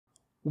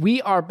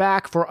We are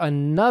back for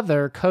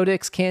another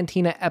Codex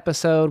Cantina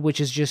episode, which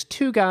is just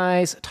two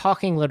guys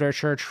talking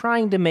literature,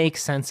 trying to make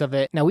sense of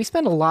it. Now, we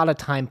spend a lot of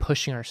time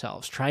pushing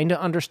ourselves, trying to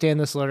understand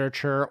this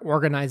literature,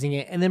 organizing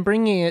it, and then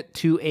bringing it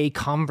to a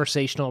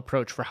conversational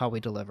approach for how we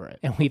deliver it.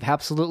 And we've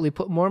absolutely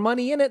put more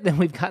money in it than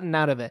we've gotten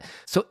out of it.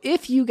 So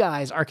if you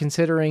guys are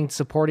considering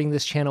supporting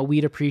this channel,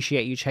 we'd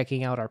appreciate you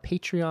checking out our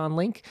Patreon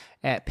link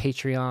at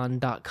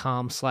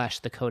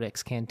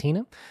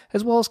patreon.com/thecodexcantina,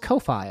 as well as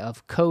Ko-Fi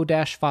of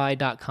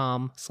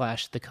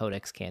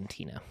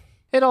ko-fi.com/thecodexcantina.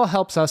 It all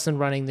helps us in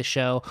running the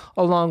show,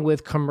 along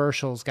with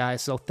commercials,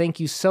 guys. So thank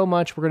you so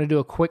much. We're going to do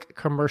a quick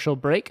commercial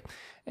break,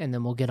 and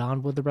then we'll get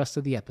on with the rest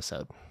of the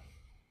episode.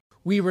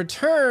 We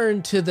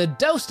return to the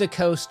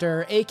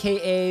Dostoevsky,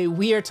 aka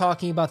we are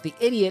talking about The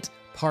Idiot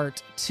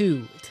Part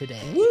 2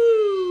 today. Woo!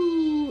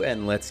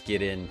 And let's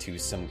get into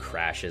some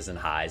crashes and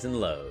highs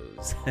and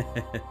lows.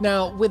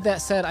 Now, with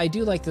that said, I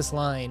do like this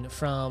line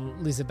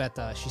from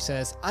Lisabetta. She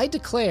says, "I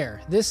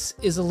declare this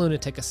is a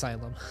lunatic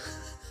asylum."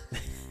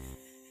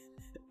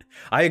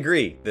 I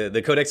agree.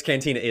 The Codex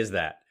Cantina is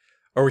that.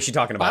 Or was she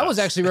talking about I was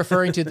us? actually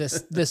referring to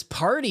this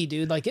party,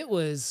 dude. Like it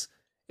was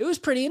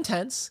pretty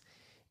intense.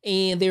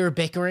 And they were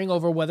bickering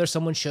over whether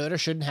someone should or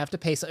shouldn't have to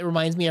pay. So it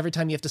reminds me every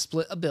time you have to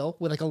split a bill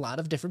with like a lot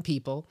of different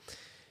people.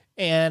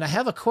 And I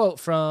have a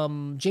quote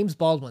from James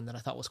Baldwin that I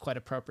thought was quite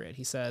appropriate.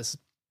 He says,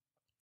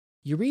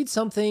 "You read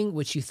something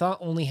which you thought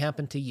only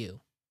happened to you,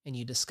 and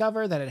you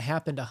discover that it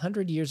happened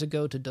 100 years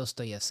ago to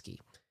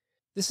Dostoevsky.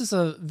 This is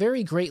a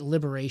very great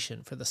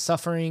liberation for the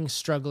suffering,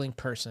 struggling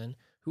person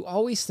who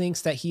always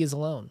thinks that he is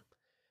alone.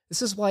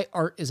 This is why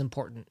art is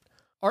important.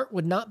 Art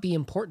would not be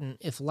important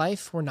if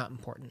life were not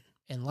important,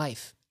 and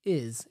life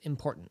is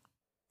important."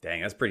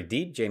 Dang, that's pretty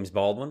deep, James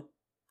Baldwin.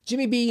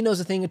 Jimmy B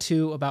knows a thing or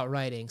two about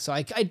writing, so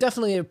I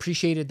definitely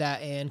appreciated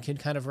that and can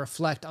kind of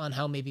reflect on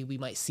how maybe we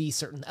might see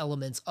certain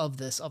elements of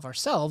this of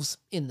ourselves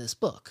in this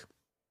book.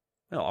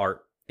 Well,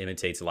 art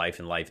imitates life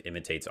and life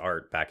imitates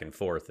art back and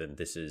forth, and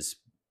this is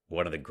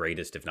one of the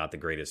greatest, if not the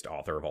greatest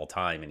author of all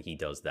time, and he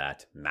does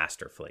that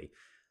masterfully.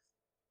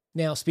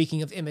 Now,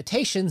 speaking of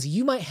imitations,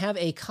 you might have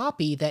a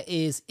copy that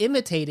is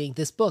imitating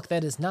this book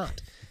that is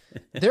not.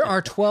 There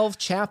are 12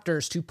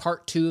 chapters to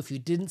part 2. If you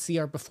didn't see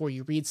our Before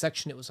You Read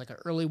section, it was like an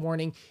early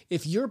warning.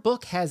 If your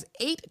book has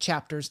 8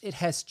 chapters, it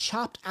has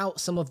chopped out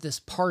some of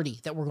this party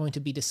that we're going to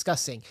be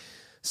discussing.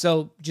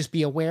 So just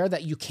be aware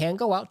that you can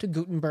go out to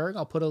Gutenberg.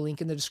 I'll put a link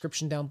in the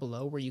description down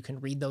below where you can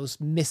read those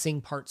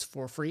missing parts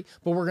for free.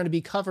 But we're going to be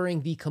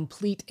covering the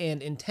complete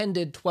and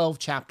intended 12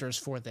 chapters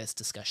for this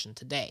discussion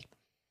today.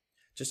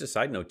 Just a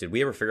side note, did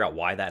we ever figure out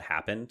why that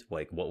happened?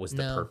 Like, what was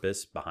the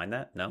purpose behind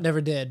that? No?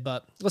 Never did,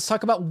 but let's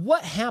talk about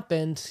what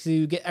happened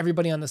to get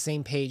everybody on the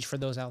same page for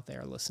those out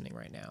there listening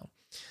right now.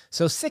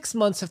 So 6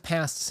 months have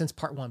passed since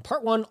part 1.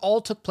 Part 1 all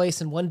took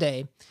place in one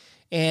day,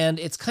 and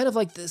it's kind of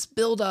like this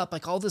build up,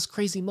 like all this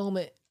crazy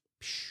moment,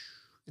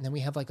 and then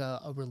we have like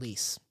a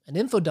release, an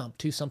info dump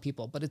to some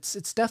people, but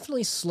it's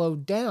definitely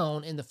slowed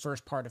down in the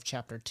first part of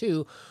chapter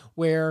 2,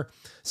 where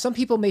some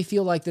people may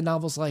feel like the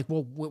novel's like,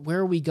 well, where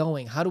are we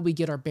going? How do we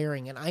get our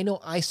bearing? And I know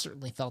I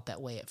certainly felt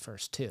that way at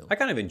first too. I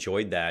kind of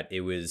enjoyed that.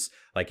 It was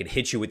like it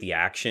hits you with the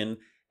action,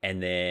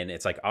 and then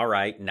it's like, all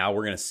right, now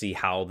we're going to see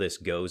how this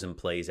goes and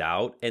plays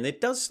out. And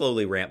it does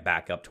slowly ramp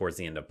back up towards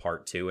the end of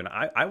part 2. And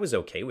I was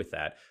okay with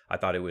that. I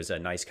thought it was a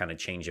nice kind of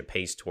change of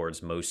pace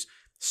towards most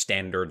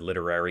standard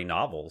literary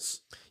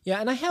novels.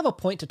 Yeah, and I have a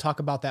point to talk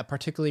about that,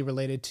 particularly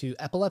related to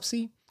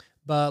epilepsy,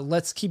 but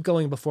let's keep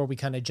going before we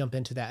kind of jump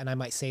into that, and I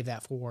might save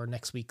that for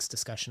next week's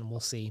discussion.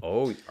 We'll see.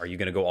 Oh, are you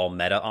going to go all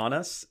meta on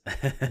us?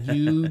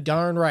 You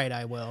darn right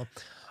I will.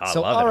 I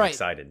so, love all it. right, I'm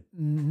excited.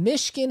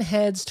 Mishkin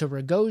heads to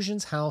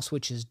Rogozhin's house,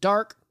 which is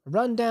dark,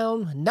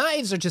 rundown,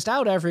 knives are just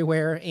out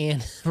everywhere,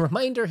 and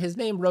reminder, his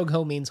name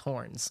Rogo means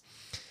horns.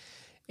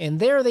 And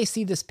there they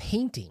see this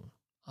painting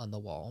on the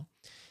wall,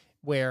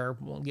 where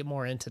we'll get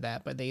more into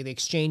that, but they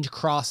exchange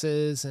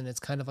crosses, and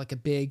it's kind of like a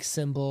big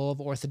symbol of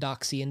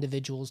orthodoxy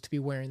individuals to be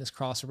wearing this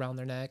cross around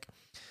their neck.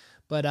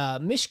 But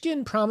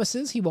Mishkin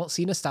promises he won't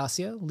see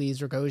Nastasia,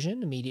 leaves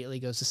Rogozhin, immediately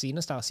goes to see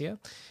Nastasia.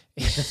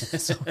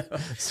 so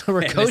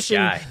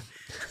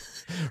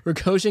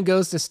Rogozhin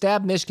goes to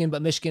stab Mishkin,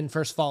 but Mishkin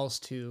first falls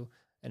to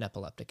an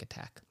epileptic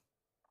attack.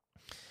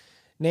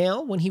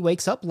 Now, when he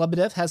wakes up,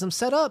 Lebedev has him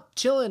set up,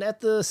 chilling at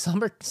the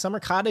summer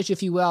cottage,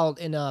 if you will,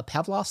 in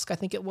Pavlovsk, I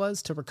think it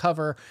was, to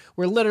recover,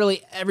 where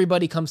literally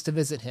everybody comes to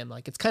visit him.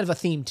 Like, it's kind of a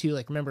theme, too.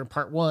 Like, remember in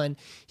part 1,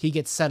 he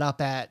gets set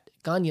up at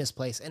Ganya's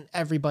place, and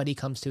everybody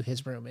comes to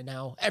his room. And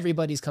now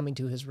everybody's coming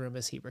to his room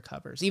as he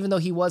recovers, even though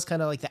he was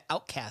kind of like the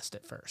outcast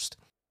at first.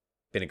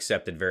 Been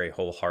accepted very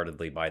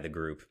wholeheartedly by the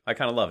group. I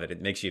kind of love it.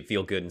 It makes you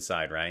feel good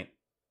inside, right?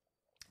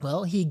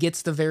 Well, he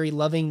gets the very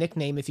loving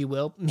nickname, if you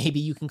will.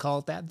 Maybe you can call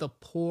it that, the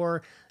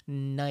Poor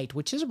Knight,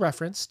 which is a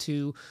reference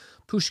to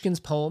Pushkin's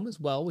poem as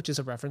well, which is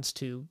a reference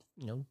to,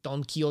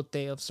 Don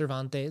Quixote of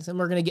Cervantes, and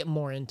we're going to get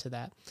more into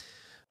that.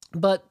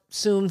 But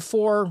soon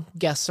 4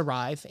 guests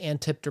arrive,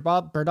 Antip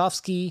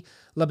Berdovsky,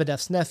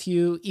 Lebedev's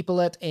nephew,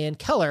 Ippolit, and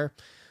Keller,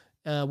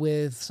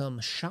 with some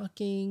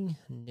shocking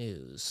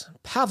news.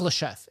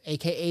 Pavlushev,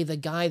 aka the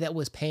guy that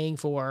was paying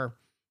for,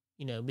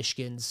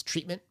 Michigan's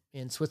treatment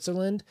in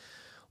Switzerland,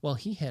 well,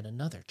 he had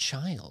another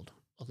child,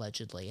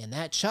 allegedly, and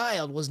that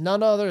child was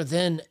none other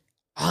than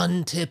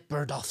Antip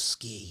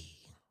Berdovsky.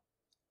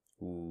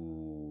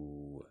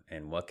 Ooh,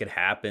 and what could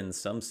happen?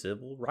 Some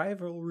civil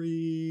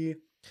rivalry.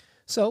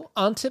 So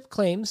Antip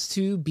claims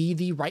to be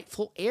the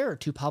rightful heir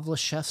to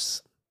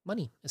Pavlushev's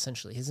money,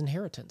 essentially, his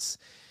inheritance.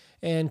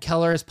 And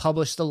Keller has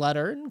published the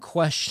letter in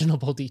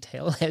questionable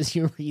detail as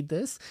you read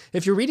this.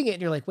 If you're reading it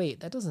and you're like,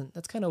 wait,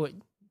 that's kind of what,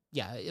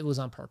 yeah, it was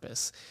on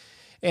purpose.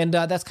 And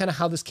that's kind of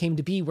how this came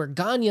to be, where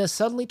Ganya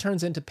suddenly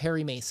turns into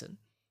Perry Mason.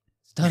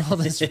 It's done all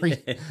this for you.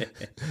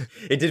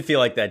 It did feel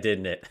like that,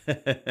 didn't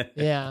it?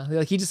 Yeah,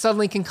 like he just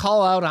suddenly can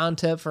call out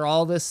Antip for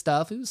all this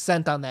stuff. He was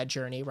sent on that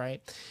journey,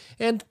 right?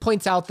 And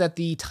points out that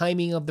the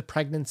timing of the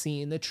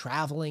pregnancy and the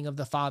traveling of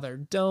the father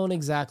don't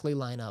exactly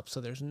line up,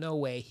 so there's no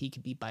way he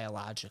could be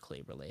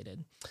biologically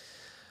related.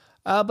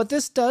 But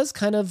this does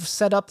kind of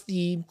set up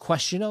the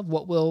question of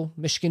what will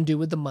Michigan do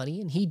with the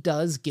money, and he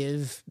does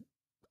give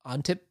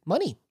Antip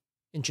money,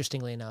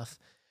 interestingly enough.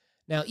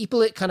 Now,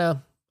 Ippolit kind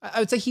of, I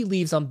would say he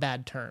leaves on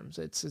bad terms.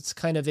 It's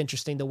kind of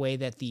interesting the way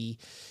that the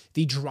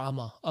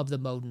drama of the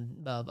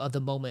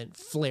moment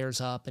flares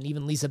up, and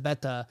even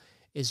Lizabeta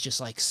is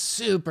just like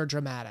super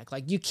dramatic.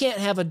 Like, you can't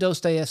have a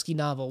Dostoevsky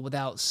novel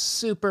without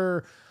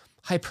super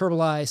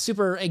hyperbolized,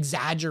 super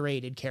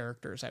exaggerated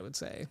characters, I would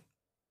say.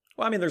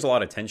 Well, I mean, there's a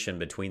lot of tension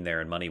between there,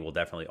 and money will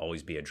definitely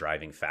always be a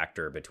driving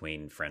factor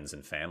between friends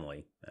and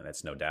family, and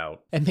that's no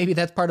doubt. And maybe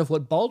that's part of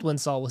what Baldwin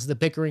saw, was the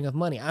bickering of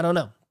money. I don't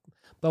know.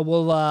 But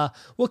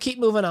we'll keep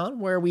moving on,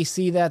 where we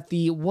see that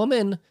the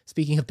woman,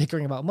 speaking of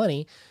bickering about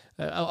money,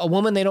 a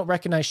woman they don't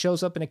recognize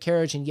shows up in a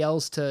carriage and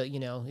yells to,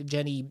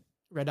 Jenny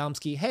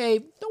Radomski, hey,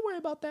 don't worry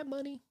about that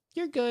money.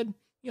 You're good.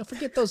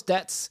 Forget those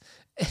debts.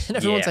 And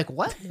everyone's like,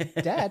 what?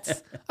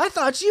 Debts? I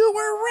thought you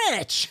were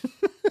rich.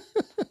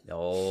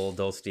 Old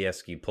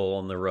Dostoevsky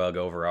pulling the rug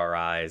over our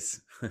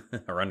eyes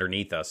or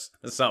underneath us.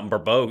 Something for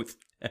both.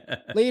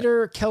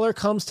 Later, Keller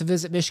comes to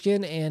visit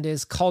Michigan and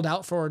is called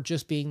out for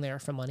just being there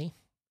for money.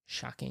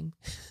 Shocking.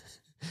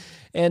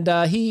 And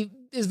he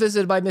is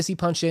visited by Missy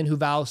Punchin, who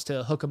vows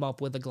to hook him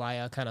up with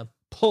Aglaya, kind of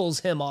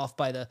pulls him off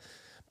by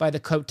the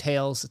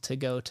coattails to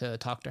go to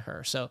talk to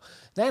her. So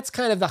that's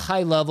kind of the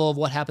high level of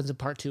what happens in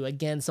part 2.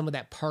 Again, some of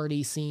that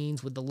party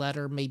scenes with the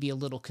letter may be a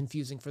little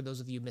confusing for those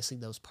of you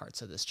missing those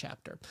parts of this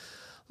chapter.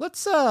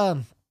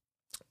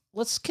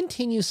 Let's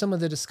continue some of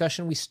the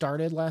discussion we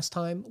started last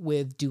time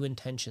with Do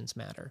Intentions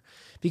Matter?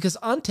 Because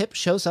Antip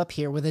shows up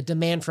here with a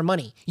demand for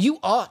money. You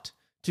ought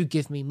to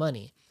give me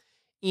money.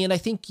 And I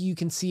think you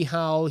can see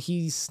how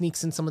he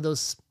sneaks in some of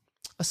those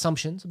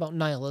assumptions about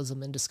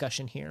nihilism in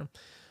discussion here.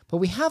 But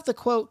we have the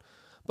quote,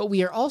 but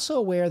we are also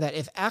aware that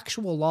if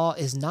actual law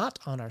is not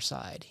on our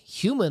side,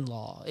 human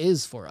law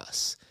is for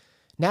us.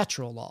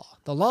 Natural law,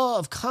 the law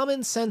of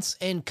common sense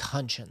and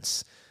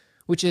conscience,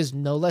 which is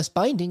no less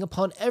binding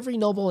upon every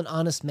noble and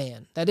honest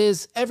man, that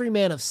is, every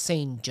man of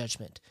sane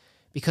judgment,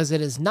 because it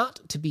is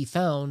not to be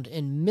found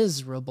in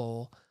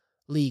miserable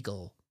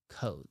legal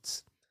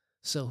codes.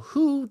 So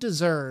who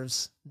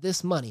deserves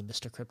this money,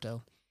 Mr.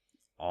 Crypto?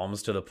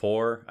 Alms to the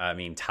poor. I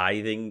mean,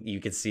 tithing, you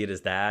could see it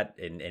as that.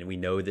 And we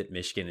know that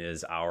Michigan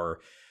is our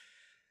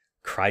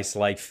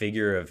Christ-like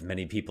figure, of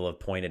many people have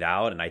pointed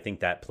out. And I think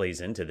that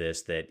plays into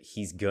this, that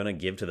he's going to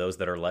give to those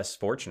that are less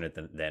fortunate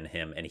than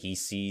him. And he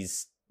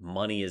sees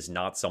money as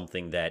not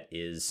something that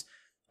is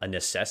a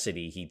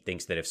necessity. He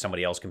thinks that if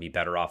somebody else can be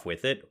better off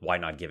with it, why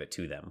not give it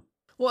to them?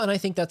 Well, and I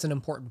think that's an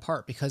important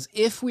part, because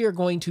if we are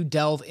going to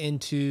delve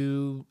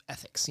into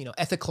ethics,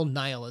 ethical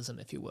nihilism,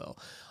 if you will,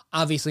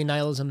 obviously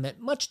nihilism meant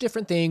much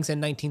different things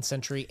in 19th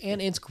century, and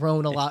it's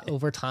grown a lot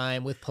over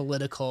time with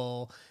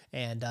political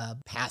and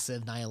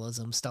passive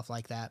nihilism, stuff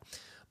like that.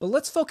 But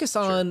let's focus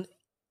on,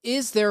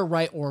 is there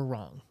right or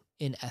wrong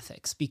in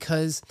ethics?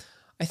 Because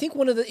I think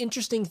one of the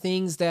interesting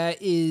things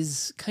that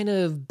is kind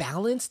of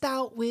balanced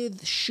out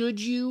with should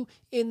you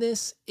in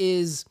this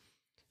is,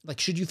 like,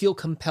 should you feel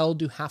compelled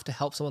to have to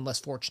help someone less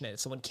fortunate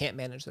if someone can't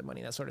manage their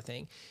money, that sort of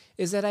thing,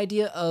 is that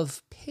idea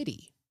of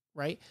pity,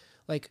 right?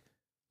 Like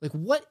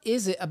what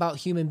is it about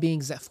human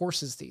beings that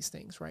forces these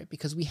things, right?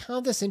 Because we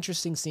have this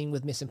interesting scene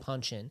with Miss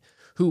Punchin,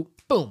 who,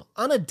 boom,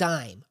 on a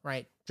dime,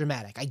 right?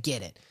 Dramatic, I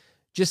get it.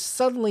 Just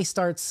suddenly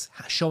starts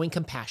showing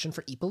compassion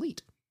for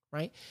Ippolit,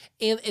 right?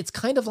 And it's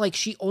kind of like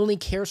she only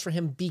cares for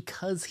him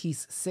because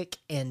he's sick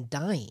and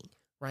dying,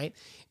 right?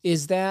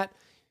 Is that,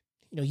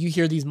 you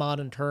hear these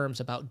modern terms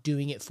about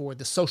doing it for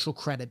the social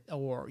credit,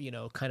 or,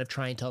 kind of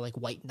trying to like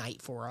white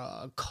knight for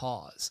a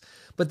cause.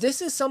 But this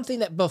is something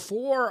that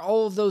before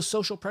all of those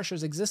social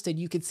pressures existed,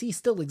 you could see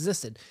still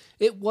existed.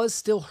 It was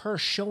still her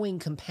showing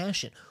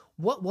compassion.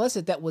 What was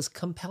it that was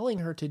compelling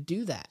her to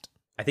do that?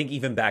 I think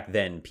even back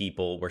then,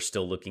 people were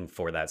still looking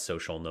for that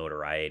social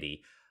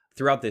notoriety.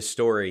 Throughout this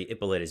story,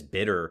 Ippolit is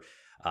bitter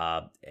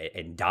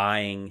and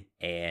dying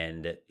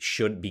and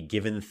should be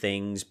given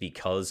things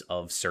because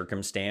of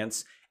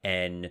circumstance.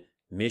 And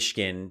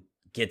Michigan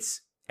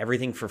gets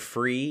everything for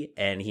free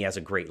and he has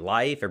a great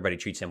life. Everybody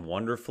treats him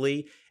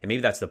wonderfully. And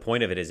maybe that's the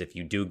point of it, is if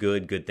you do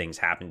good, good things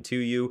happen to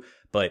you.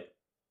 But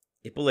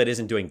Ippolit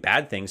isn't doing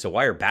bad things, so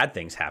why are bad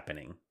things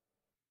happening?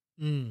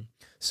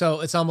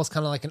 So it's almost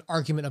kind of like an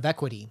argument of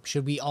equity.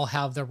 Should we all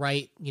have the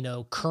right,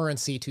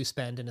 currency to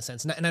spend, in a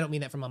sense? And I don't mean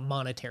that from a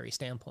monetary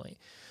standpoint,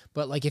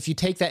 but like if you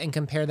take that and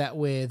compare that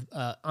with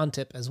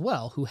Antip as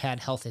well, who had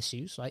health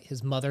issues, right?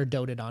 His mother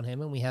doted on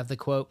him. And we have the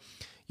quote,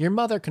 "Your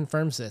mother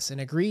confirms this and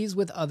agrees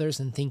with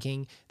others in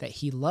thinking that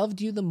he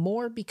loved you the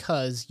more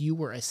because you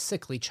were a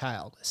sickly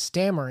child,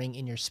 stammering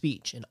in your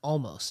speech and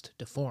almost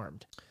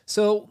deformed."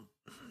 So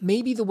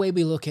maybe the way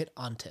we look at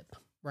Antip,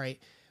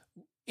 right?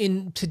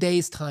 In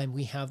today's time,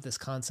 we have this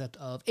concept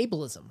of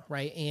ableism,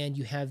 right? And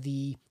you have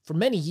for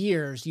many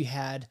years, you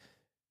had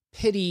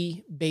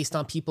pity based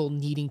on people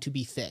needing to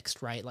be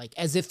fixed, right? Like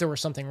as if there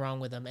was something wrong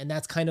with them. And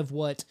that's kind of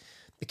what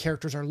the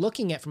characters are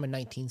looking at from a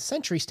 19th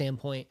century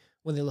standpoint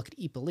when they look at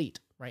Hippolyte,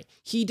 right?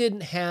 He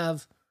didn't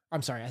have,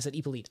 I'm sorry, I said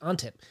Hippolyte,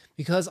 Antip.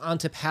 Because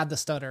Antip had the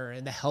stutter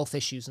and the health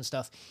issues and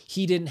stuff,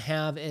 he didn't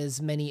have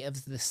as many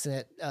of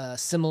the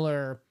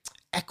similar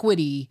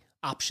equity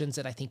options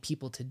that I think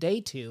people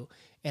today do.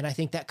 And I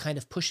think that kind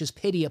of pushes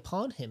pity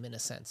upon him in a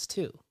sense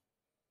too.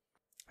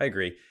 I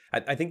agree.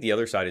 I think the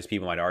other side is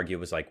people might argue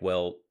was like,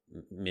 well,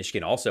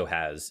 Mishkin also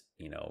has,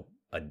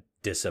 a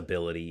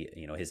disability,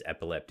 his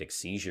epileptic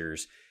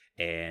seizures,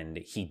 and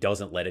he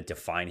doesn't let it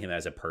define him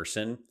as a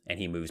person, and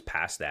he moves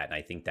past that. And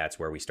I think that's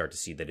where we start to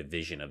see the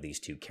division of these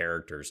two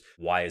characters.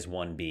 Why is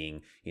one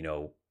being,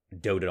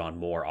 doted on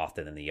more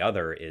often than the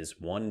other? Is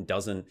one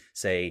doesn't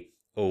say,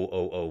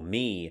 oh,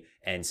 me,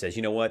 and says,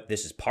 you know what,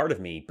 this is part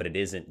of me, but it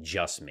isn't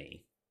just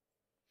me.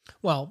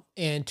 Well,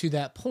 and to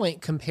that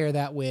point, compare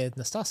that with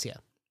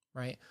Nastasia,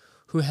 right?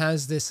 Who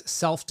has this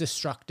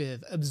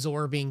self-destructive,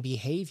 absorbing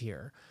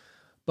behavior,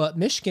 but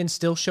Mishkin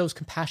still shows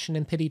compassion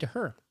and pity to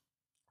her,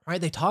 right?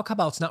 They talk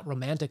about it's not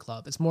romantic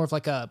love. It's more of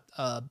like a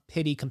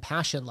pity,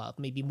 compassion love,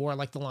 maybe more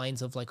like the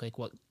lines of like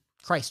what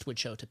Christ would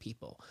show to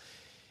people.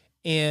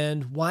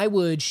 And why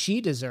would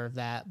she deserve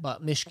that,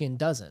 but Mishkin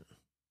doesn't?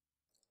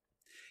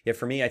 Yeah,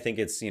 for me, I think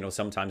it's,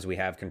 sometimes we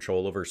have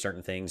control over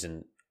certain things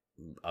and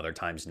other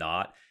times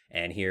not.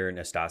 And here,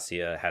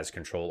 Nastasia has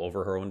control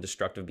over her own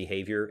destructive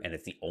behavior, and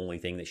it's the only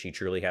thing that she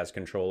truly has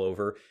control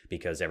over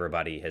because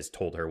everybody has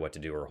told her what to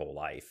do her whole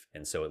life.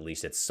 And so at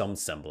least it's some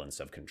semblance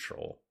of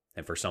control.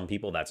 And for some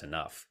people, that's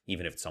enough,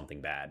 even if it's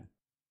something bad.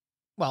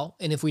 Well,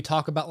 and if we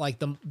talk about like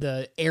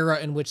the era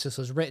in which this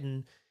was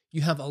written,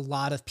 you have a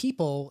lot of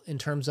people in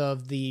terms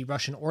of the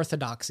Russian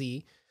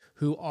Orthodoxy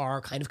who are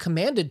kind of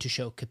commanded to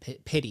show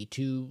pity,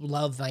 to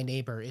love thy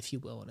neighbor, if you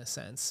will, in a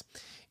sense.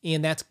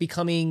 And that's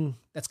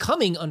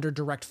coming under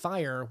direct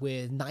fire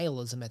with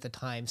nihilism at the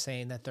time,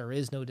 saying that there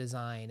is no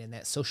design and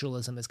that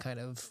socialism is kind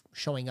of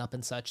showing up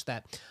and such.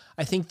 That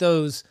I think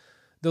those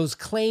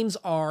claims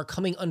are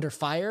coming under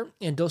fire,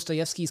 and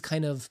Dostoevsky's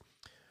kind of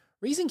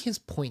raising his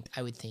point,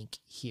 I would think,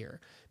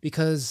 here.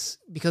 Because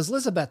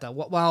Lizabeta,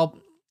 while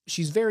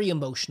she's very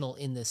emotional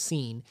in this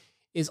scene,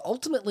 is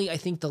ultimately, I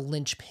think, the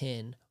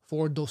linchpin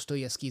for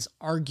Dostoevsky's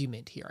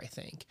argument here, I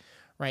think,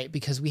 right?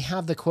 Because we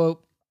have the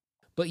quote,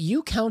 "But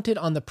you counted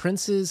on the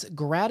prince's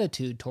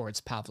gratitude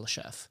towards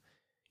Pavlushev.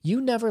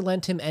 You never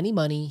lent him any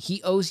money.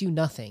 He owes you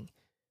nothing.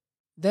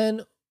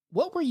 Then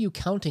what were you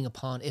counting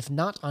upon if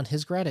not on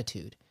his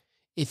gratitude?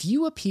 If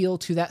you appeal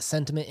to that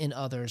sentiment in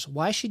others,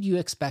 why should you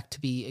expect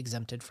to be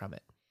exempted from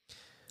it?"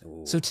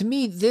 Ooh. So to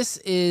me, this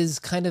is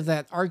kind of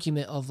that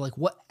argument of like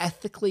what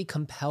ethically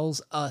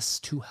compels us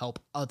to help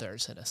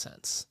others in a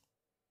sense.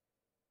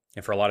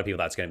 And for a lot of people,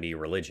 that's going to be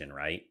religion,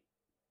 right?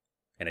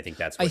 And I think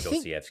that's what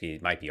Dostoevsky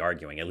might be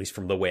arguing, at least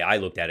from the way I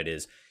looked at it,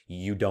 is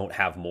you don't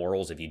have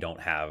morals if you don't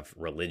have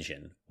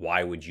religion.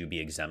 Why would you be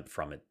exempt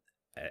from it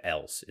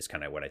else, is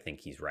kind of what I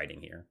think he's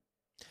writing here.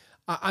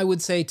 I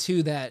would say,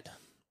 too, that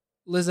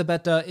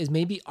Lizabeta is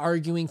maybe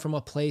arguing from a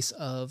place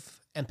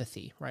of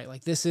empathy, right?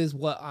 Like this is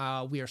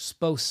what we are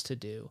supposed to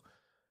do.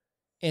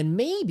 And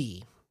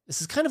maybe,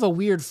 this is kind of a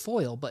weird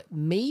foil, but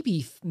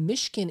maybe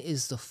Mishkin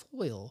is the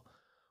foil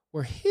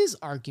where his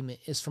argument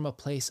is from a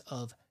place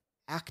of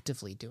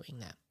actively doing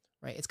that,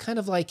 right? It's kind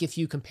of like if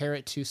you compare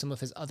it to some of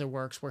his other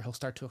works where he'll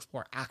start to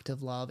explore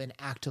active love and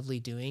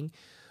actively doing.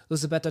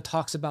 Lizabeta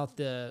talks about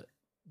the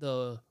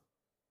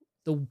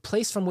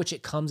place from which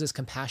it comes is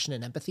compassion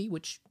and empathy,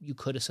 which you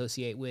could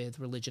associate with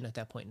religion at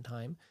that point in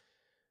time.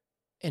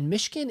 And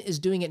Mishkin is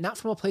doing it not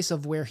from a place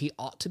of where he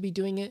ought to be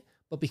doing it,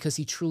 but because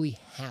he truly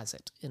has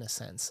it in a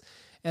sense.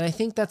 And I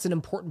think that's an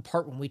important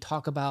part when we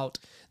talk about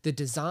the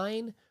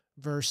design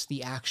versus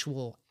the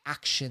actual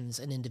actions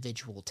an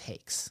individual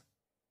takes.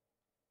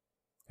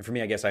 And for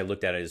me, I guess I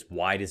looked at it as,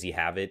 why does he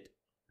have it?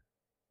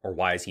 Or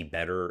why is he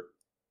better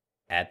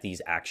at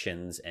these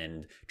actions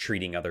and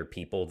treating other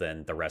people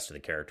than the rest of the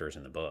characters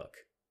in the book?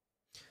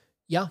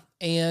 Yeah,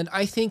 and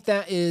I think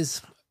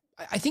this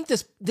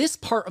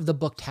part of the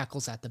book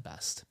tackles that the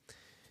best.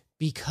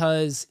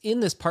 Because in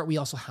this part, we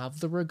also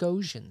have the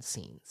Rogozhin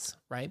scenes,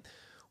 right?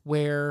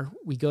 Where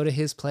we go to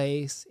his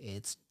place,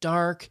 it's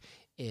dark,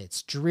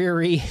 It's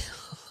dreary.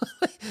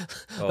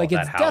 Oh, Like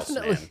that it's house,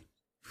 definitely man.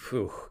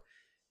 Whew.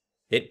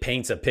 It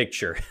paints a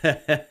picture.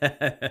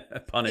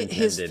 Pun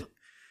his intended.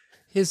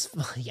 his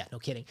yeah, no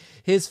kidding.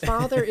 His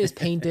father is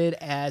painted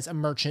as a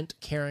merchant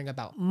caring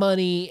about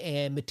money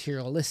and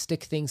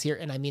materialistic things here,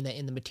 and I mean that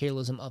in the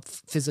materialism of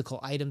physical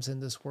items in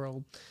this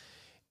world.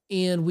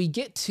 And we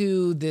get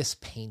to this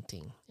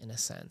painting in a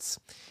sense.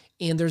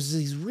 And there's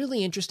these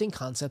really interesting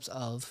concepts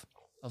of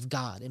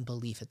God and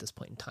belief at this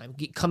point in time.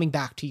 Coming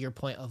back to your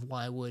point of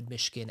why would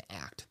Michigan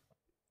act?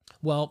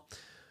 Well,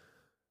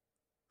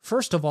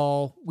 first of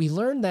all, we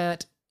learn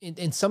that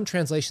in some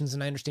translations,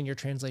 and I understand your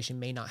translation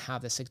may not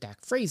have this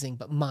exact phrasing,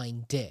 but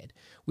mine did.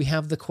 We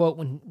have the quote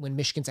when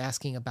Michigan's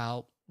asking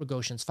about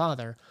Rogojin's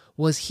father,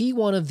 was he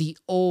one of the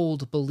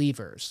old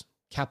believers,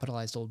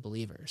 capitalized old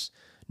believers?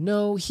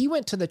 No, he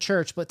went to the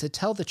church, but to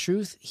tell the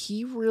truth,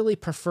 he really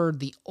preferred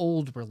the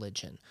old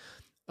religion.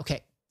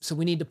 Okay, so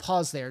we need to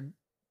pause there.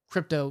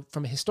 Crypto,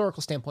 from a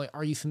historical standpoint,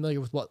 are you familiar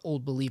with what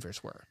old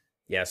believers were?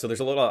 Yeah, so there's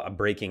a little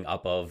breaking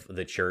up of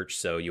the church.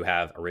 So you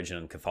have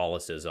original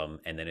Catholicism,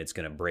 and then it's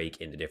going to break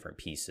into different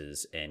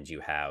pieces. And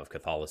you have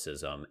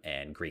Catholicism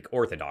and Greek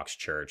Orthodox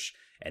Church,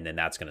 and then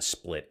that's going to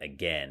split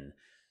again.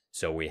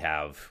 So we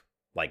have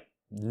like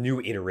new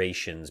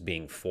iterations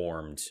being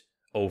formed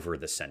over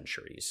the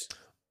centuries.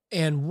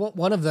 And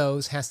one of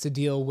those has to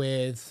deal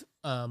with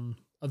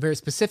a very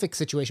specific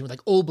situation with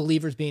like old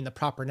believers being the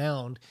proper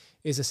noun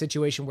is a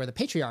situation where the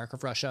patriarch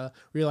of Russia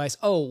realized,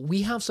 oh,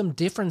 we have some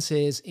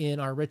differences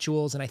in our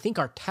rituals and I think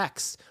our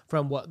texts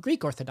from what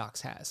Greek Orthodox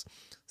has.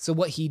 So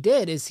what he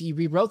did is he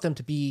rewrote them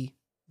to be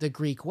the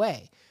Greek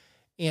way.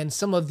 And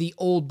some of the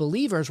old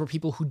believers were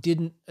people who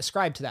didn't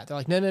ascribe to that. They're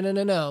like,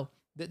 no.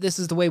 This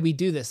is the way we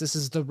do this. This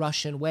is the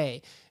Russian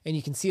way. And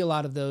you can see a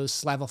lot of those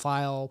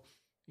Slavophile,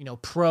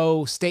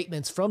 pro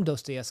statements from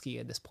Dostoevsky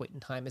at this point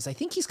in time is I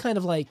think he's kind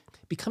of like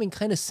becoming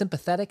kind of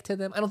sympathetic to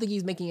them. I don't think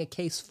he's making a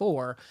case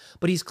for,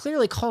 but he's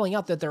clearly calling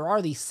out that there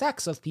are these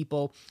sects of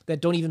people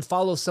that don't even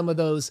follow some of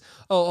those,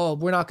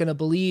 we're not going to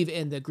believe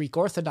in the Greek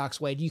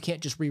Orthodox way. You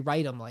can't just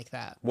rewrite them like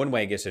that. One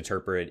way I guess to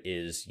interpret it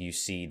is you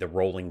see the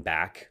rolling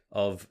back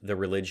of the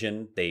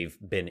religion. They've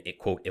been,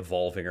 quote,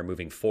 evolving or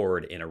moving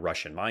forward in a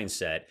Russian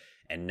mindset.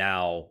 And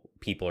now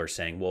people are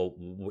saying, well,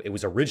 it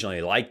was originally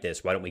like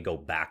this. Why don't we go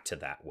back to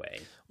that way?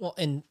 Well,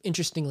 and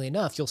interestingly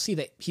enough, you'll see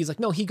that he's like,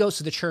 no, he goes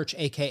to the church,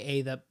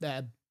 AKA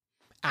the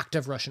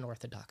active Russian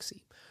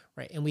Orthodoxy,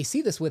 right? And we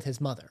see this with his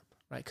mother,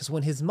 right? Because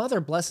when his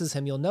mother blesses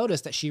him, you'll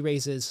notice that she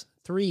raises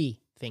 3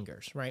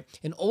 fingers, right?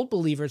 And old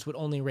believers would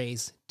only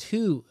raise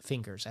 2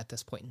 fingers at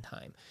this point in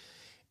time.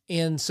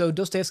 And so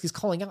Dostoevsky's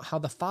calling out how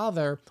the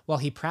father, while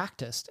he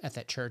practiced at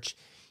that church,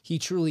 he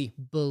truly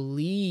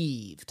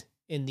believed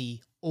in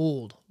the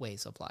old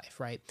ways of life,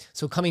 right?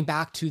 So coming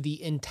back to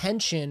the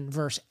intention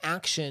versus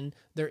action,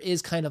 there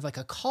is kind of like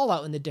a call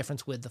out in the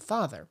difference with the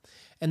father.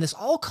 And this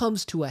all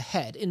comes to a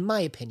head, in my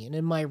opinion,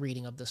 in my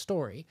reading of the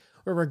story,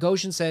 where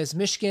Rogojin says,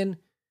 Mishkin,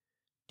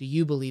 do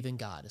you believe in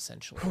God,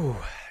 essentially?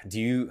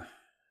 Do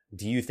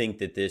you think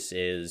that this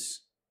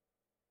is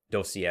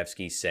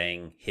Dostoevsky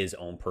saying his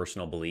own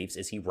personal beliefs?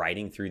 Is he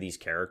writing through these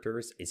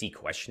characters? Is he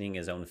questioning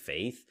his own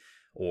faith?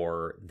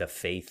 Or the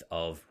faith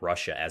of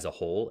Russia as a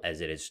whole, as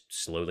it is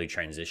slowly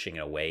transitioning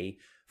away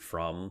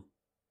from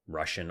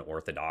Russian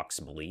Orthodox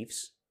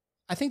beliefs?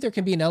 I think there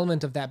can be an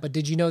element of that, but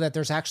did you know that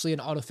there's actually an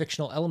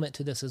autofictional element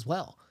to this as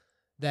well?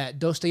 That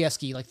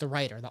Dostoevsky, like the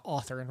writer, the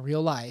author in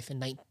real life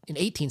in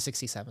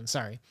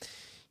 1867,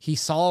 he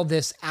saw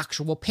this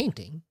actual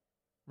painting,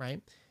 right?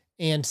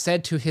 And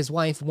said to his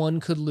wife, one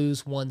could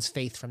lose one's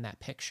faith from that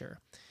picture.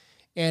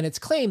 And it's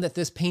claimed that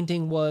this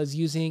painting was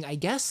using, I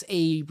guess,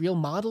 a real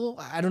model.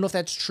 I don't know if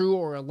that's true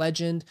or a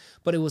legend,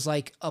 but it was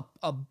like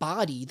a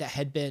body that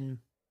had been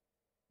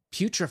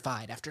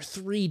putrefied after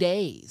 3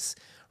 days,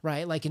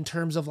 right? Like in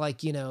terms of like,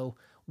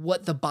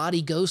 what the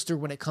body goes through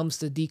when it comes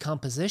to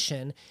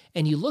decomposition.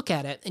 And you look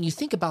at it and you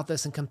think about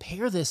this and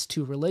compare this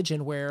to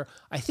religion, where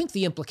I think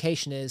the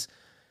implication is,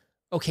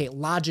 okay,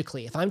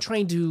 logically, if I'm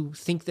trying to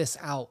think this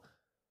out,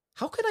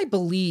 how could I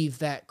believe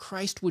that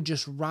Christ would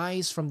just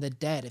rise from the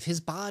dead? If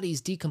his body's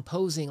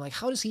decomposing, like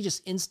how does he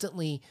just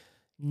instantly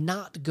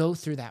not go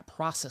through that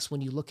process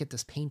when you look at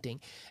this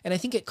painting? And I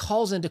think it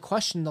calls into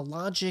question the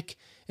logic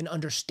and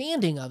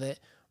understanding of it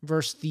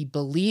versus the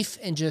belief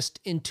and just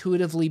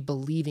intuitively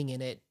believing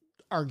in it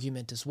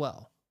argument as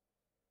well.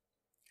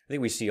 I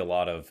think we see a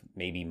lot of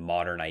maybe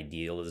modern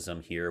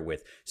idealism here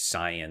with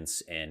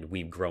science, and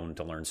we've grown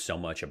to learn so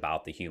much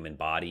about the human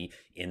body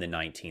in the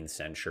 19th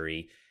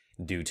century.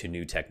 Due to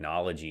new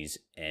technologies,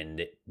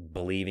 and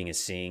believing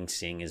is seeing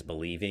is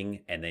believing.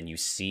 And then you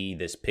see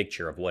this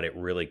picture of what it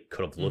really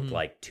could have looked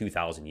like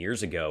 2,000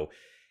 years ago.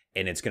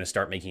 And it's going to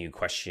start making you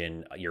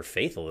question your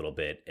faith a little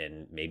bit.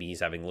 And maybe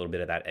he's having a little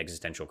bit of that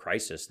existential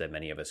crisis that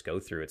many of us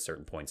go through at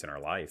certain points in our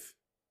life.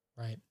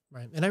 Right.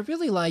 And I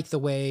really like the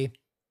way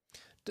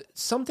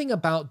something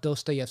about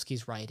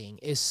Dostoevsky's writing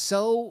is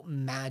so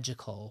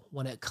magical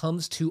when it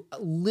comes to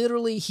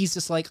literally, he's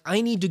just like,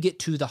 I need to get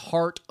to the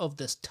heart of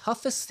this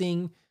toughest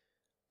thing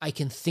I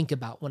can think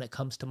about when it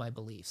comes to my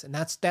beliefs. And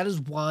that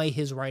is why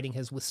his writing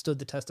has withstood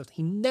the test of,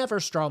 he never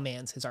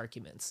strawmans his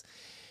arguments.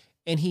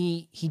 And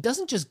he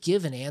doesn't just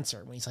give an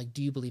answer when he's like,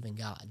 do you believe in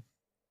God?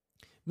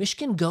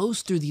 Mishkin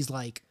goes through these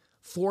like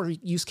 4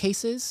 use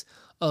cases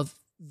of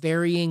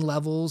varying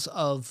levels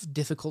of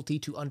difficulty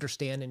to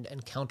understand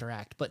and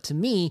counteract. But to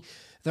me,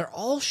 they're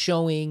all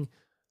showing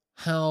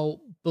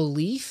how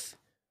belief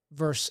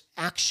versus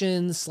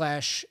action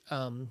slash,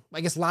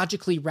 I guess,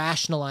 logically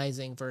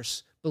rationalizing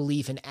versus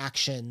belief and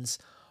actions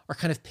are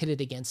kind of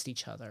pitted against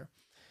each other.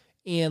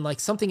 And like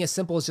something as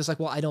simple as just like,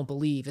 well, I don't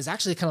believe is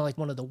actually kind of like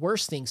one of the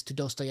worst things to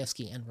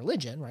Dostoevsky and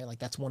religion, right? Like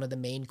that's one of the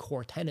main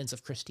core tenets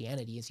of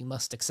Christianity is you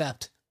must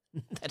accept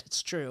that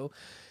it's true.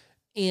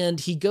 And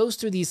he goes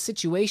through these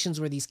situations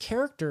where these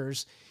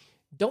characters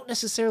don't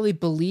necessarily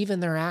believe in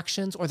their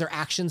actions or their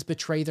actions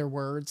betray their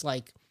words.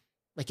 Like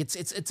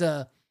it's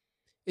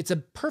a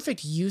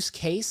perfect use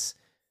case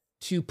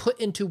to put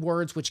into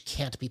words which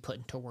can't be put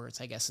into words,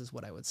 I guess is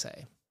what I would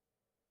say.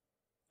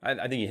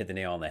 I think you hit the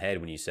nail on the head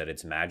when you said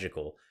it's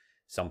magical,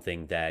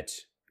 something that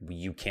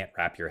you can't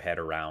wrap your head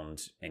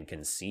around and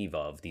conceive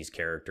of. These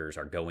characters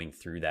are going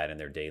through that in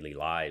their daily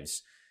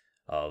lives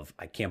of,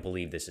 I can't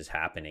believe this is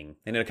happening.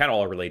 And it kind of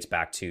all relates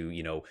back to,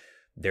 you know,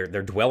 they're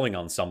dwelling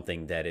on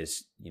something that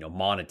is, you know,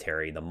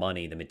 monetary, the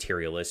money, the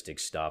materialistic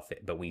stuff.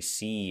 But we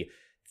see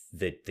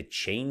the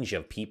change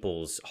of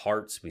people's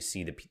hearts. We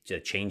see the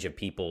change of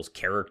people's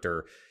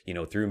character, you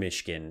know, through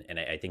Mishkin. And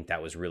I think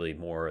that was really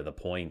more the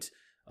point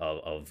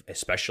of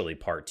especially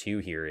part 2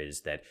 here,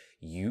 is that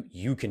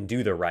you can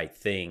do the right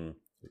thing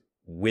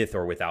with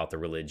or without the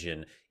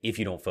religion if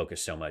you don't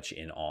focus so much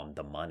in on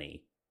the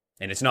money.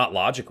 And it's not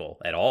logical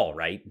at all,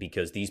 right?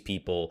 Because these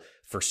people,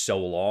 for so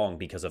long,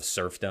 because of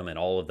serfdom and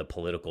all of the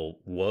political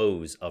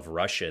woes of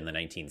Russia in the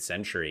 19th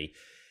century,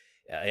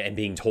 and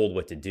being told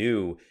what to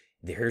do,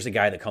 here's a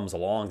guy that comes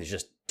along that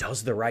just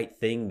does the right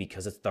thing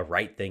because it's the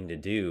right thing to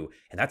do.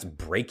 And that's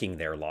breaking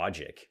their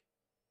logic.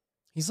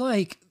 He's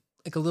like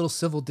a little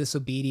civil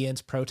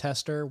disobedience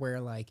protester where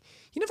like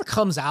he never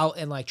comes out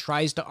and like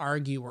tries to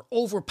argue or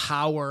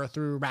overpower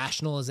through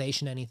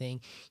rationalization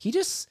anything. He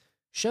just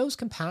shows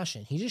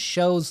compassion. He just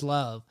shows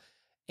love.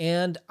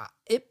 And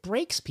it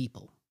breaks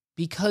people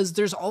because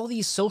there's all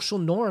these social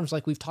norms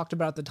like we've talked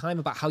about at the time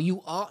about how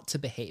you ought to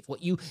behave,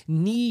 what you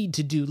need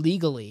to do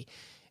legally.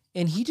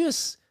 And he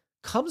just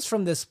comes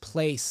from this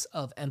place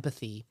of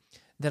empathy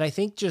that I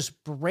think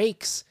just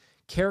breaks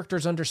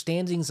characters'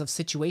 understandings of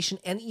situation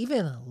and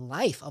even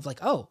life of like,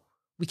 oh,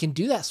 we can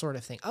do that sort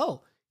of thing.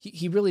 Oh,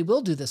 he really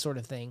will do this sort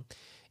of thing.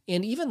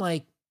 And even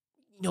like,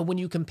 you know, when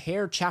you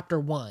compare chapter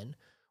 1,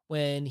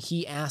 when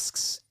he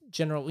asks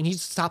when he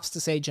stops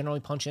to say General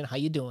Punchin, how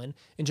you doing?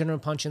 And General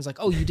Punchin's like,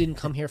 oh, you didn't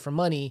come here for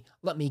money.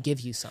 Let me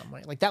give you some,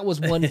 right? Like that was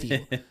one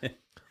view.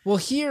 Well,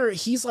 here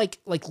he's like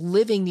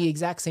living the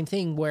exact same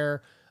thing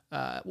where,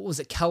 what was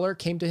it? Keller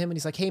came to him and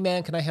he's like, hey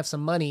man, can I have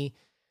some money?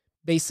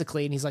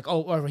 Basically. And he's like,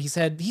 oh, or he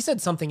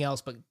said something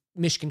else, but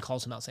Mishkin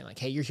calls him out saying like,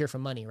 hey, you're here for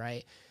money,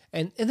 right?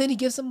 And then he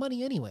gives him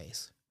money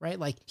anyways, right?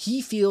 Like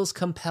he feels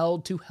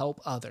compelled to help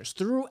others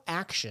through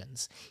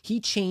actions. He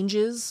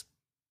changes,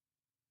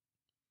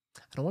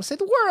 I don't want to say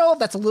the world,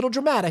 that's a little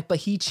dramatic, but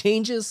he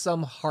changes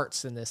some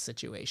hearts in this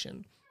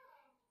situation.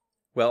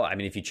 Well, I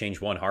mean, if you change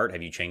one heart,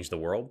 have you changed the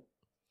world?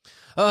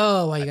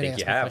 Oh, why are you going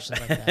to ask me questions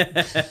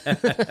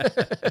like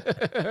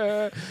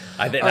that?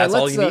 I think that's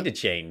all you need to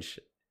change.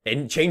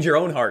 And change your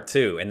own heart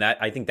too. And that,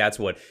 I think that's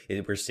what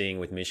we're seeing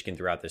with Mishkin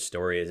throughout this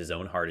story, is his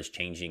own heart is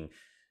changing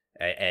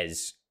and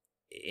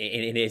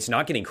it's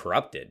not getting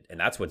corrupted. And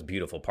that's what's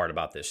beautiful part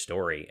about this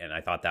story. And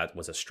I thought that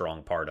was a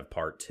strong part of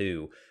part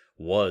 2,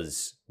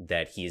 was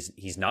that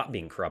he's not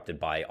being corrupted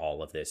by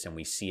all of this. And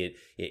we see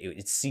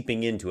it's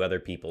seeping into other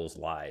people's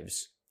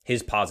lives,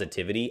 his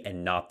positivity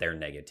and not their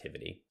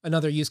negativity.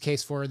 Another use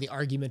case for the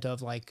argument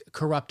of like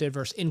corrupted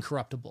versus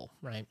incorruptible,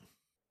 right?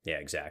 Yeah,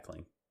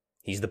 exactly.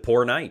 He's the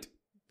poor knight.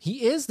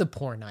 He is the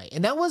poor knight.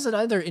 And that was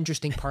another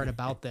interesting part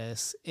about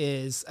this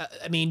is,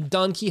 I mean,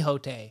 Don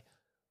Quixote,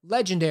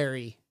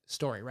 legendary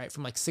story, right?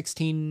 From like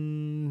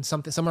 16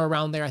 something, somewhere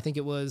around there. I think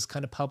it was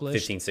kind of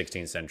published. 15th,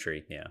 16th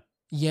century. Yeah.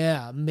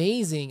 Yeah.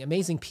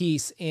 Amazing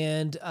piece.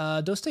 And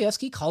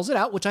Dostoevsky calls it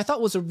out, which I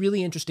thought was a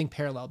really interesting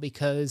parallel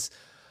because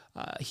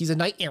he's a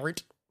knight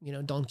errant, you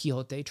know, Don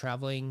Quixote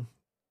traveling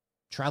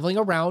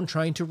around,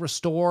 trying to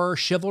restore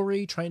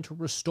chivalry, trying to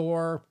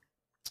restore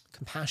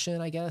compassion,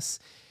 I guess.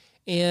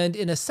 And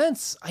in a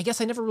sense, I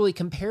guess I never really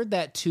compared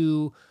that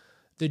to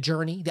the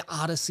journey, the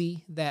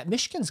odyssey that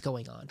Mishkin's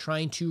going on,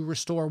 trying to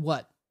restore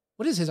what?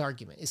 What is his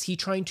argument? Is he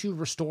trying to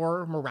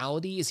restore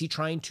morality? Is he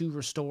trying to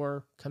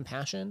restore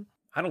compassion?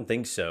 I don't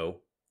think so,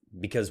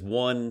 because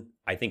one,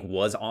 I think,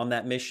 was on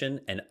that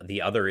mission, and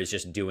the other is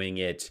just doing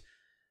it,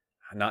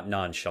 not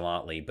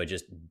nonchalantly, but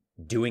just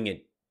doing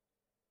it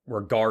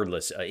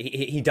regardless.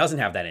 He doesn't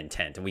have that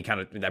intent, and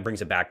that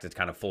brings it back to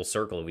kind of full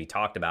circle we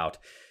talked about,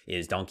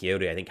 is Don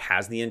Quixote, I think,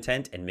 has the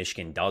intent and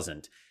Mishkin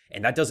doesn't.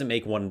 And that doesn't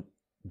make one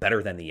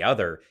better than the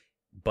other,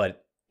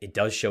 but it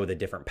does show the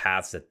different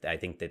paths that I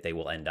think that they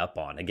will end up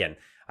on. Again,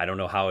 I don't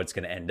know how it's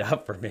going to end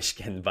up for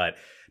Michigan, but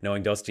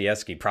knowing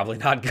Dostoevsky, probably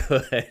not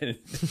good.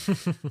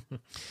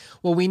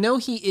 Well, we know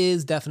he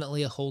is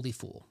definitely a holy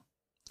fool,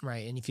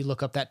 right? And if you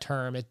look up that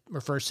term, it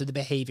refers to the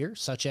behavior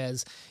such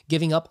as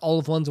giving up all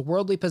of one's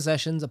worldly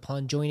possessions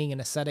upon joining an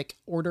ascetic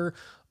order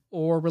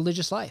or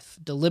religious life,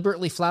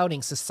 deliberately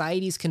flouting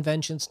society's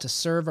conventions to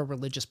serve a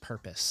religious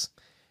purpose.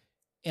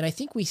 And I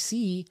think we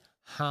see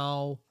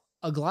how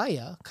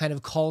Aglaya kind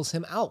of calls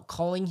him out,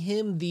 calling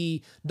him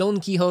the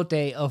Don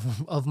Quixote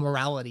of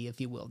morality,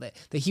 if you will, that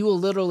he will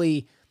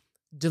literally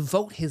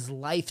devote his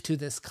life to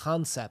this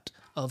concept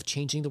of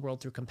changing the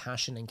world through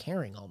compassion and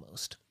caring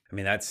almost. I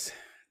mean, that's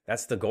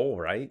the goal,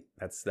 right?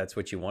 That's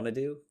what you want to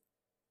do.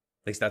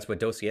 At least that's what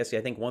Dostoevsky,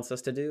 I think, wants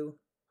us to do.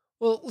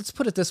 Well, let's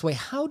put it this way.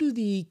 How do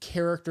the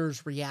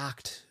characters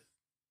react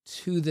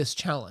to this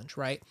challenge,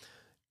 right?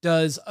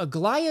 Does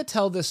Aglaya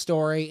tell this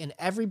story and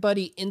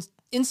everybody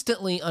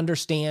instantly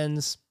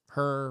understands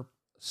her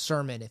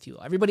sermon, if you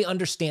will? Everybody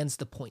understands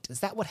the point. Is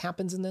that what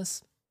happens in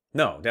this?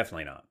 No,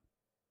 definitely not.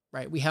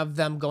 Right. We have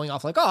them going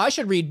off like, oh, I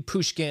should read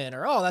Pushkin,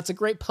 or, oh, that's a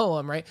great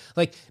poem, right?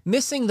 Like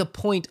missing the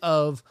point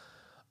of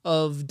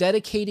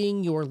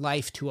dedicating your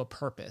life to a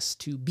purpose,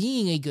 to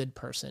being a good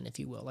person, if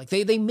you will. Like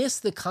they miss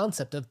the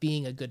concept of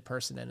being a good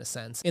person in a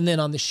sense. And then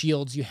on the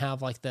shields, you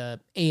have like the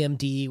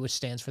AMD, which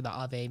stands for the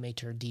Ave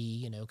Mater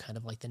D, kind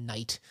of like the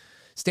knight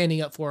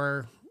standing up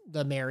for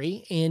the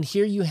Mary. And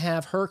here you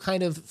have her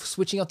kind of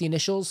switching out the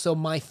initials. So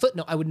my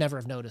footnote, I would never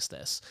have noticed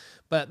this,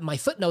 but my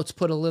footnotes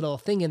put a little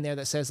thing in there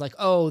that says like,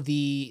 oh,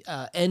 the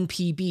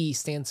NPB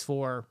stands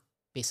for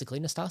basically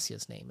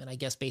Nastasia's name. And I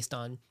guess based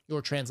on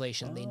your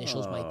translation, the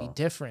initials might be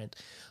different.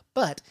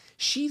 But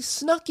she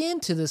snuck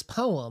into this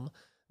poem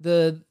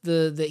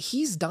that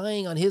he's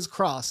dying on his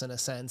cross in a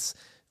sense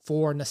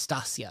for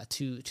Nastasia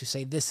to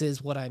say this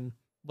is what I'm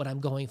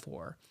going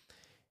for.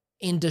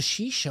 And does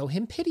she show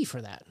him pity for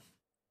that?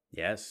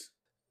 Yes.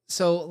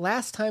 So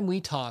last time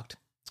we talked,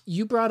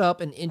 you brought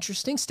up an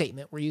interesting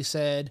statement where you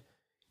said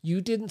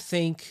you didn't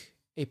think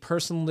a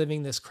person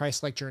living this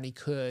Christ-like journey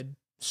could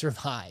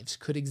survive,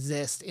 could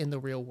exist in the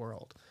real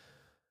world.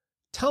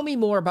 Tell me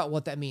more about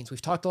what that means.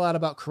 We've talked a lot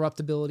about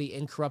corruptibility,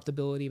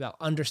 incorruptibility, about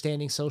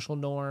understanding social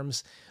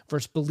norms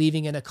versus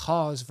believing in a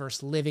cause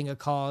versus living a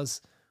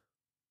cause.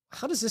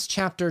 How does this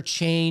chapter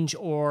change,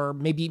 or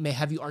maybe may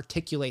have you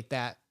articulate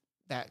that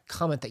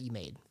comment that you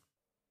made?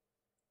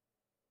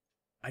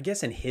 I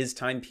guess in his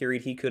time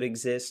period he could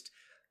exist,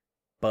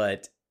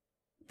 but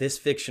this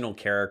fictional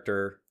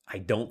character I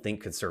don't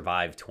think could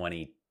survive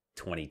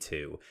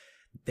 2022.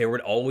 There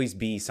would always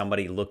be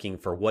somebody looking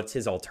for what's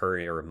his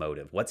ulterior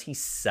motive. What's he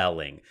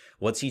selling?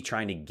 What's he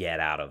trying to get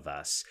out of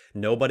us?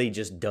 Nobody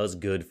just does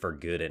good for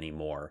good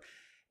anymore.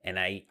 And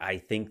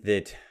I think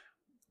that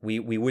we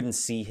wouldn't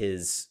see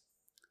his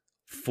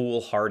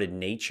foolhardy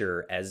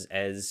nature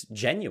as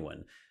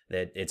genuine.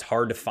 That it's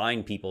hard to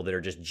find people that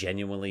are just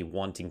genuinely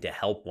wanting to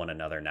help one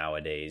another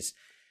nowadays.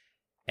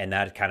 And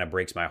that kind of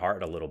breaks my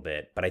heart a little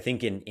bit. But I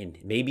think in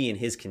maybe in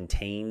his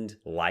contained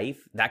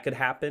life, that could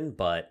happen.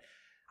 But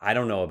I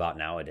don't know about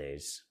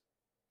nowadays.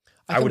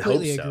 I would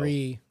hope so.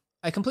 Agree.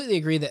 I completely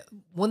agree that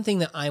one thing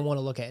that I want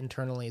to look at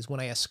internally is when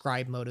I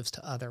ascribe motives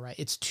to other, right?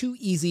 It's too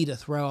easy to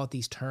throw out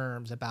these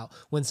terms about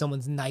when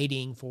someone's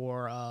knighting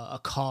for a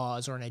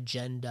cause or an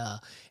agenda,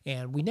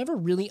 and we never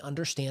really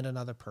understand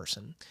another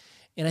person.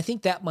 And I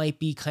think that might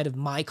be kind of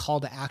my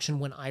call to action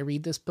when I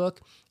read this book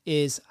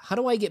is how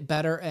do I get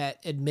better at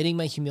admitting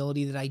my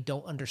humility that I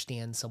don't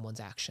understand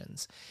someone's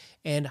actions?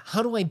 And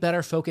how do I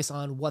better focus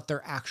on what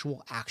their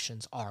actual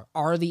actions are?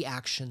 Are the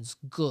actions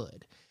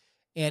good?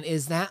 And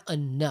is that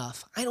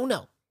enough? I don't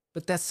know.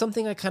 But that's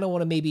something I kind of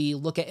want to maybe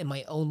look at in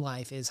my own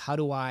life is how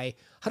do I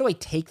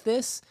take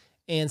this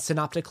and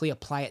synoptically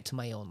apply it to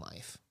my own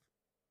life?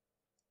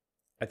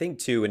 I think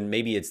too, and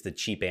maybe it's the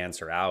cheap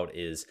answer out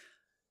is,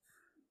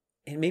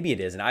 and maybe it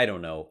is, and I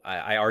don't know.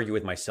 I argue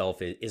with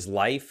myself, is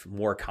life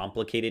more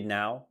complicated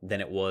now than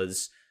it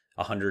was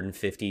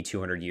 150,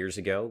 200 years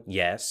ago?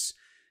 Yes.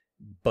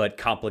 But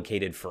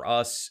complicated for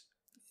us,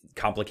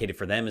 complicated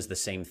for them is the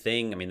same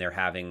thing. I mean, they're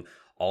having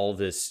all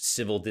this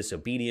civil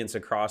disobedience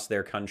across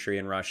their country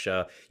in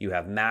Russia. You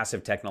have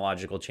massive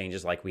technological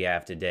changes like we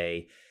have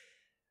today.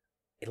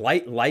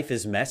 Life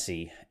is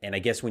messy. And I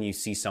guess when you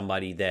see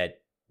somebody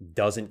that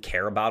doesn't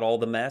care about all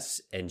the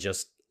mess and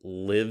just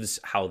lives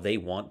how they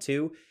want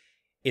to,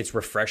 it's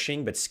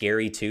refreshing, but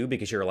scary too,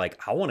 because you're like,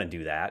 I want to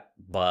do that,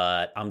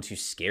 but I'm too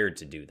scared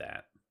to do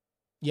that.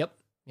 Yep.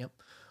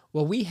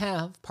 Well, we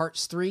have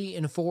parts 3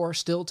 and 4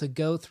 still to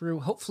go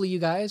through. Hopefully you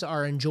guys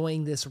are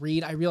enjoying this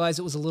read. I realize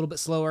it was a little bit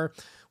slower.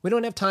 We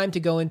don't have time to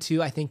go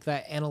into, I think,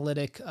 that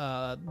analytic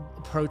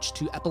approach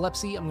to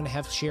epilepsy. I'm going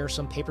to share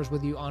some papers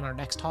with you on our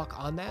next talk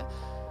on that.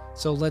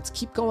 So let's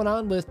keep going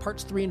on with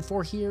parts 3 and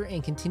 4 here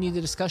and continue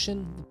the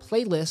discussion. The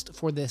playlist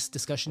for this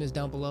discussion is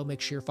down below.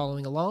 Make sure you're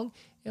following along,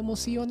 and we'll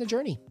see you on the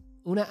journey.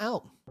 Una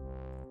out.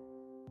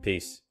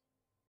 Peace.